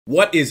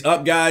What is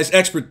up, guys?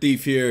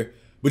 XpertThief here,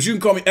 but you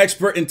can call me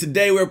Expert, and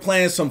today we're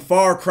playing some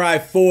Far Cry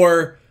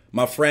 4.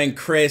 My friend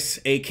Chris,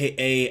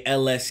 aka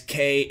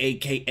LSK,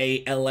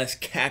 aka LS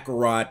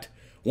Kakarot,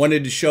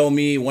 wanted to show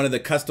me one of the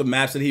custom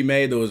maps that he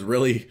made that was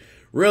really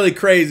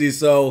crazy,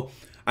 so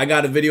I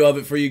got a video of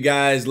it for you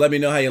guys. Let me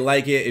know how you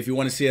like it. If you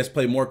want to see us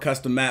play more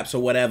custom maps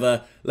or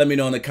whatever, let me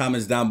know in the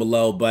comments down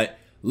below. But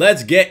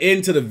let's get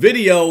into the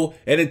video,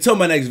 and until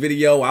my next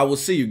video, I will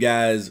see you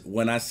guys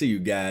when I see you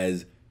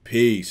guys.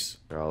 Peace.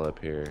 They're all up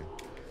here.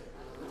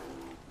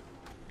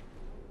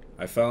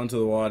 I fell into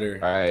the water.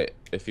 Alright,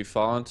 if you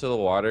fall into the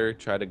water,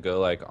 try to go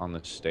like on the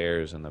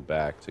stairs in the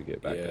back to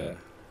get back up.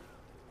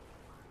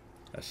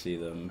 I see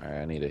them.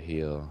 Alright, I need a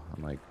heal.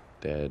 I'm like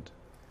dead.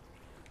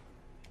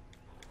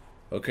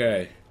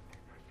 Okay.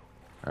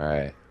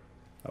 Alright.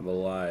 I'm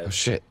alive. Oh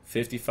shit.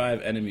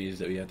 55 enemies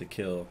that we have to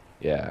kill.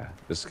 Yeah,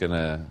 it's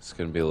gonna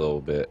be a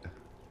little bit.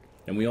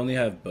 And we only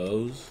have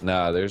bows?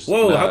 Nah, there's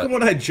Whoa, how come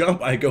when I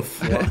jump I go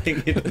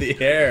flying into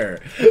the air?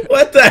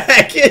 What the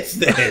heck is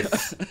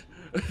this?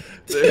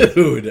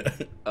 Dude.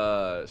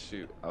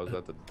 Shoot, I was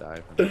about to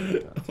die from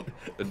that.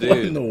 But dude, what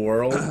in the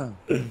world?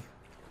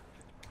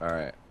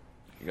 Alright.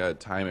 You gotta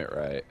time it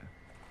right.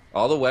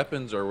 All the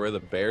weapons are where the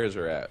bears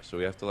are at, so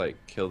we have to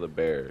like kill the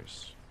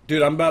bears.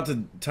 Dude, I'm about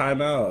to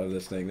time out of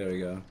this thing. There we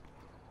go.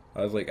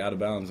 I was like out of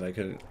bounds. I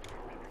couldn't.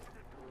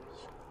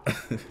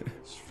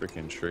 It's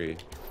freaking tree.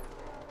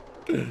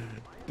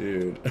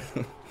 Dude.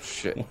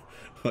 Shit.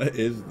 What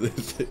is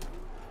this?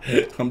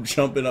 I'm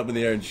jumping up in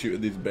the air and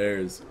shooting these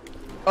bears.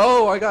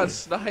 Oh, I got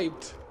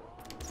sniped.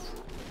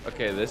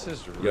 Okay, this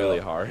is really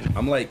hard.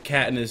 I'm like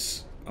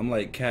Katniss.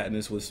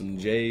 With some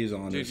J's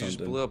on. Dude, or something. you just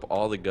blew up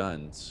all the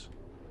guns.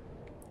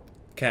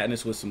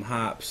 Katniss with some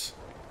hops.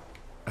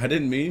 I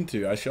didn't mean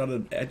to. I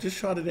just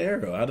shot an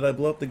arrow. How did I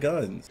blow up the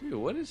guns? Dude,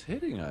 what is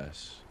hitting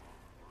us?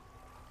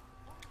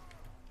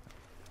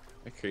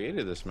 I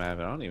created this map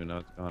and I don't even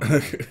know what's going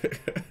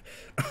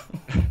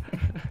on.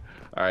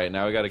 Alright,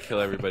 now we gotta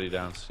kill everybody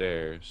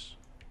downstairs.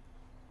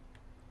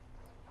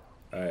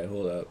 Alright,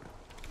 hold up.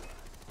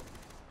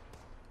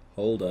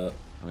 Hold up.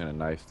 I'm gonna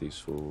knife these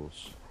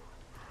fools.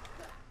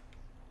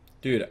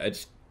 Dude,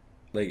 it's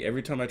like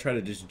every time I try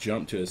to just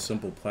jump to a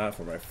simple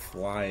platform, I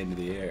fly into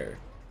the air.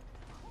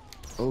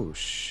 Oh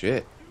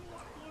shit.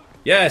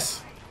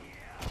 Yes!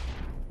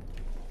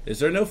 Is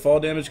there no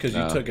fall damage because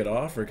you took it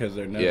off, or because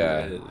there never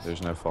is? Yeah,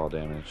 there's no fall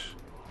damage.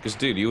 Because,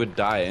 dude, you would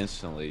die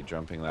instantly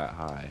jumping that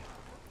high.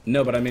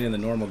 No, but I mean in the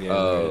normal game.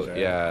 Oh, right?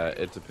 yeah,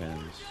 it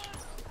depends.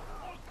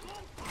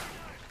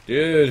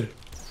 Dude!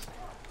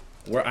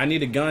 I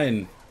need a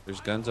gun. There's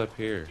guns up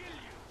here.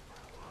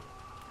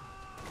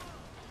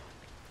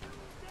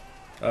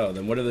 Oh,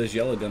 then what are those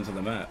yellow guns on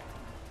the map?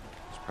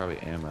 It's probably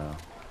ammo.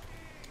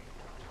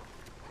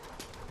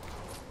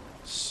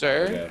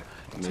 Sir? Okay.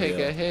 Take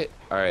a hit.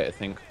 Alright, I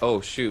think.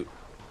 Oh, shoot.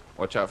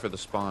 Watch out for the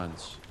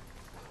spawns.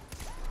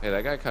 Hey,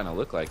 that guy kind of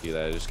looked like you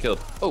that I just killed.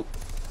 Oh!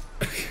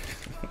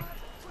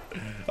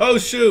 Oh,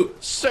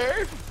 shoot!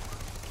 Sir!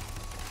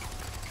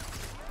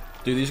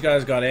 Dude, these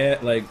guys got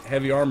like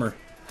heavy armor.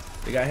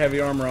 They got heavy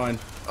armor on.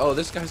 Oh,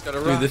 this guy's got a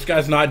rock. Dude, this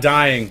guy's not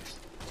dying.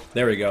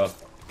 There we go.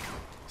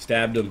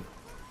 Stabbed him.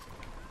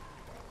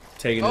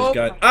 Taking his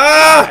gun.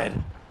 Ah!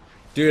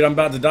 Dude, I'm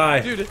about to die.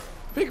 Dude,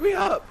 pick me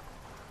up!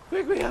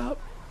 Pick me up!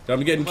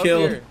 I'm getting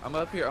killed. I'm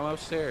up here. I'm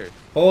upstairs.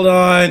 Hold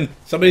on.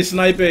 Somebody's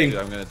sniping. Dude,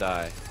 I'm gonna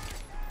die.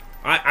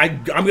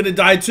 I'm gonna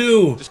die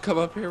too. Just come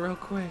up here real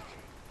quick.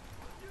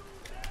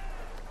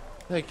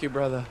 Thank you,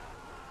 brother.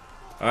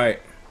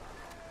 Alright.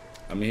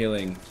 I'm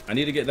healing. I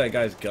need to get that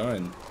guy's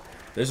gun.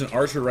 There's an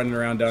archer running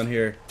around down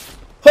here.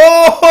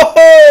 Ho ho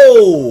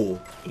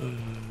ho!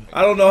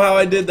 I don't know how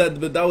I did that,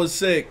 but that was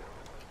sick.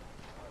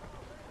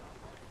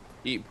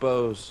 Eat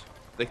bows.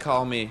 They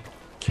call me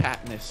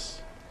Katniss.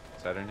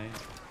 Is that her name?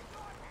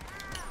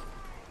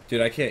 Dude,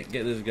 I can't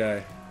get this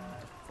guy.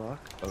 Fuck.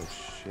 Oh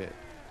shit.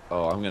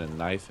 Oh, I'm gonna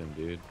knife him,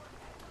 dude.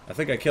 I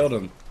think I killed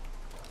him.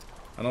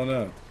 I don't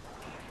know.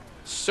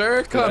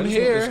 Sir, Dude, come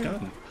here.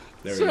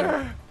 There Sir. we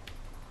go.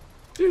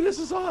 Dude, this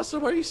is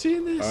awesome. Are you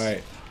seeing this?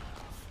 Alright.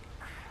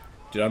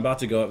 Dude, I'm about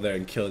to go up there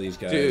and kill these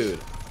guys. Dude,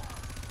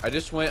 I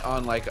just went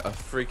on like a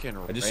freaking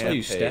rampage. I just saw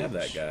you stab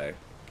that guy.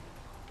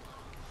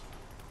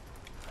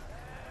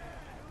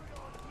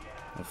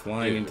 I'm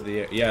flying into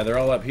the air. Yeah, they're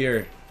all up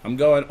here. I'm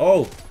going.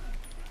 Oh!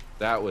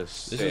 That was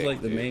sick, This is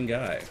like the dude. main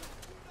guy.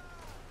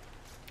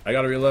 I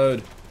gotta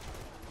reload.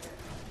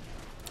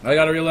 I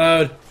gotta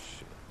reload.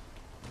 Shit.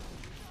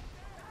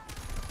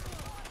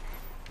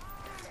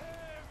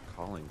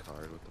 Calling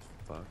card, what the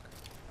fuck?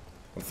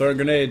 I'm throwing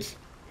grenades.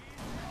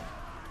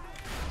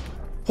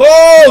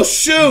 Oh,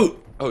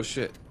 shoot! Oh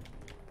shit.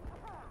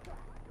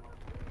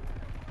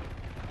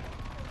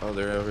 Oh,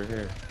 they're over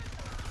here.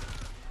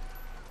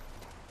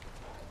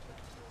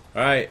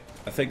 Alright,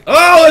 I think.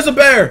 Oh, there's a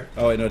bear!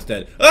 Oh, wait, no, it's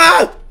dead.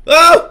 Ah!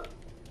 Ah!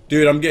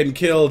 Dude, I'm getting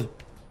killed.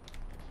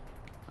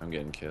 I'm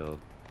getting killed.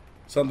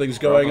 Something's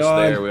We're going almost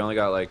on. there. We only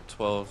got like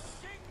 12,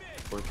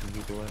 14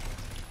 people left.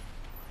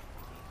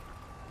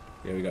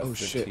 Yeah, we got 15.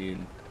 Shit.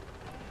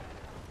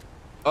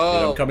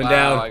 Oh, I'm coming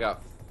wow, down.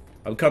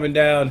 I'm coming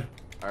down.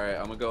 Alright,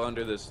 I'm gonna go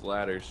under this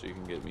ladder so you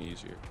can get me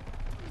easier.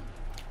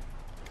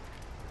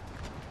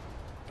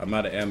 I'm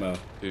out of ammo.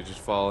 Dude, just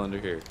fall under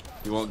here.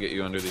 He won't get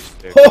you under these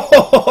stairs.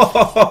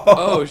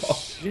 Oh,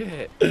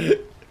 shit.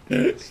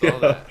 I saw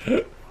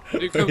that.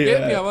 Dude, come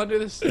get me. I'm under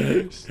the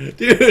stairs.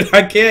 Dude,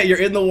 I can't. You're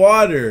in the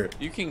water.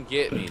 You can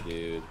get me,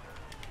 dude.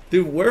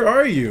 Dude, where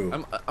are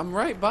you? I'm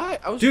right by.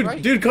 I was dude,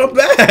 right. Dude, come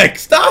back.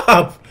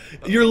 Stop.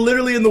 You're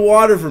literally in the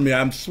water for me.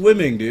 I'm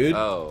swimming, dude.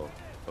 Oh.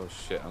 Oh,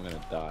 shit. I'm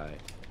gonna die.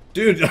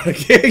 Dude, I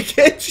can't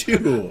get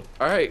you.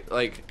 Alright,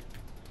 like...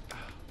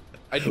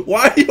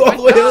 Why are you all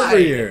the way over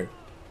here?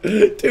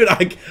 Dude,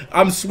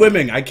 I'm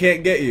swimming. I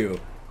can't get you.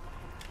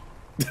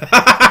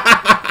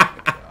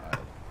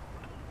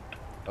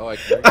 Oh, I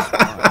can't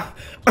respond.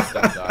 Just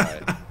don't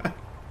die.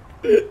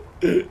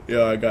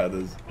 Yo, I got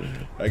this.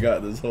 I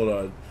got this. Hold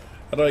on.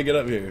 How do I get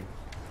up here?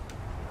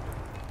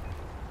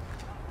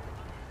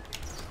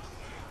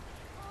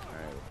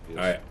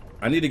 Alright.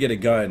 I need to get a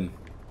gun.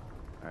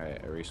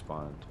 Alright, I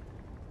respawned.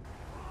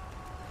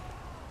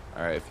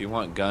 Alright, if you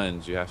want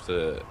guns, you have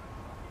to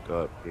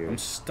go up here. I'm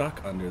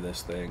stuck under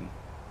this thing.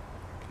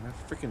 Can I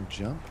freaking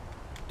jump?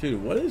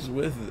 Dude, what is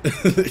with...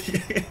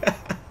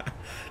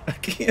 I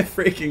can't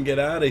freaking get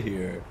out of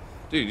here.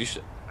 Dude, you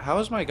should... How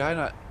is my guy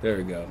not... There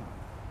we go.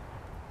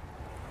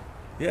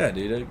 Yeah,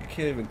 dude, I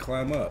can't even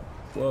climb up.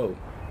 Whoa.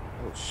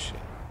 Oh, shit.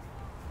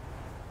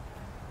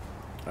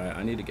 Alright,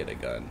 I need to get a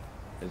gun.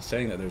 It's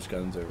saying that there's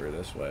guns over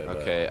this way.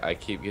 Okay, I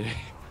keep getting...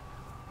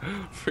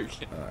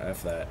 freaking...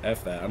 F that.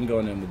 F that. I'm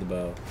going in with the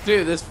bow.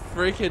 Dude, this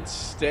freaking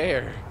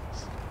stairs.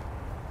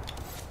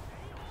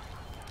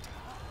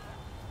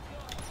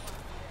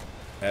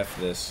 F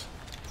this.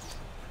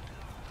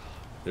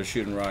 They're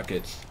shooting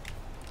rockets.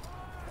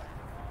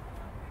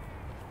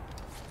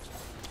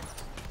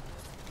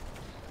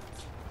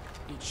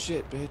 Eat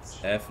shit,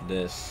 bitch. F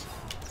this.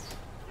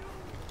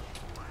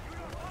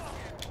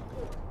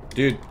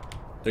 Dude,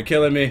 they're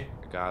killing me.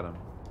 I got him.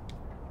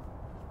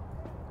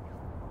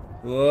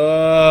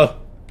 Whoa.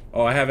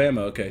 Oh, I have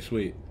ammo. Okay,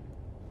 sweet.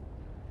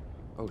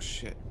 Oh,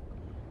 shit.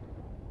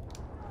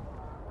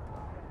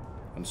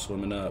 I'm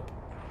swimming up.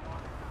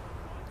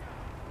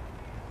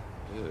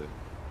 Dude,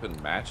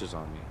 putting matches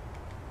on me.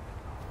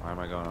 Why am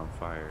I going on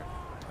fire?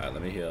 Alright,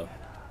 let me heal.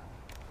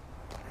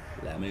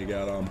 Let me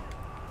get them.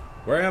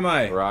 Where am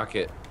I?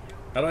 Rocket.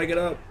 How do I get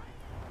up?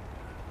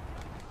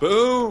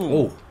 Boom!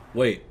 Oh,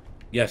 wait.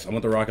 Yes, I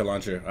want the rocket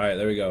launcher. Alright,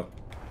 there we go.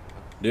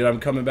 Dude, I'm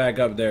coming back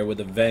up there with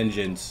a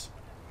vengeance.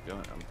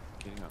 I'm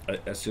getting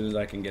up. As soon as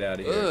I can get out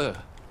of here. Ugh.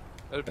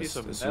 That a piece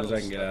of As soon as I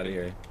can get out of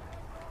here.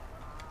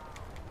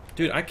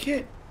 Dude, I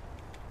can't...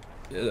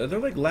 Are there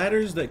like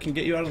ladders that can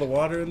get you out of the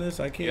water in this?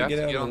 I can't get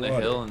out of the water. You have to get on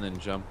the hill and then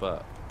jump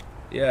up.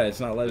 Yeah, it's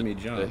not letting me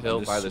jump. The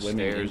hill by the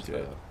stairs.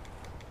 stairs, though.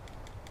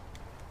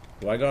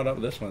 Well, I got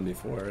up this one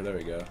before. There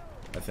we go.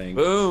 I think.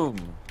 Boom!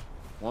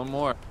 One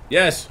more.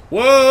 Yes!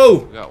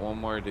 Whoa! We got one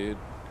more, dude.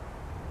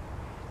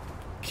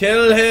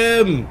 Kill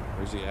him!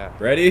 Where's he at?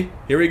 Ready?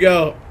 Here we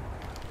go.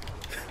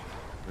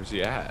 Where's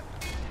he at?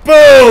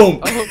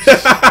 Boom!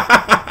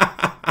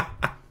 Oh,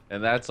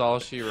 and that's all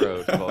she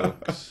wrote,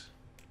 folks.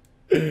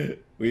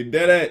 We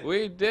did it!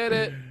 We did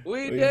it!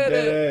 We did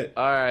it!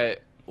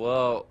 Alright,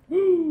 well,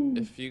 Woo.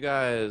 if you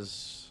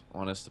guys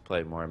want us to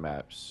play more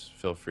maps,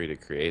 feel free to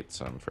create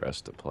some for us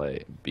to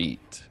play and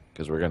beat,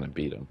 because we're going to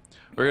beat them.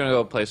 We're going to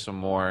go play some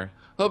more.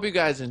 Hope you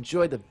guys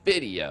enjoyed the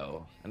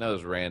video. I know it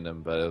was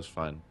random, but it was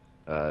fun.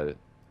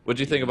 What'd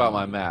you think about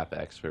my map,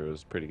 Expert? It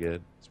was pretty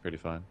good. It's pretty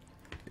fun.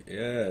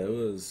 Yeah, it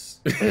was.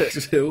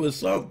 It was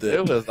something.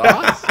 It was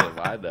awesome,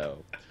 I know.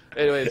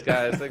 Anyways,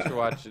 guys, thanks for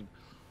watching.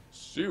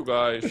 See you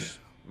guys.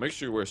 Make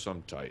sure you wear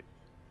something tight.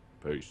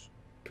 Peace.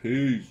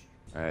 Peace.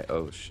 Alright,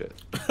 oh shit.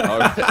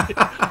 Alright.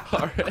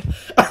 Alright.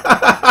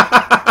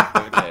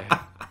 Okay.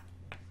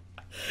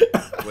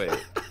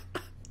 Wait.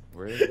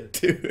 Where is it?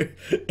 Dude,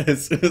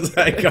 as soon as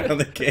I got on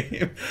the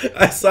game,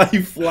 I saw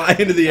you fly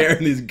into the air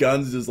and these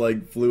guns just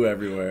like flew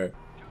everywhere.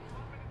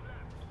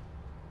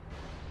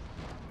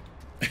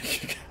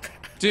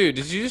 Dude,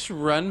 did you just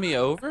run me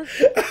over?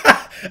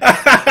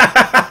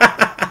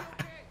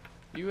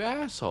 You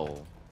asshole.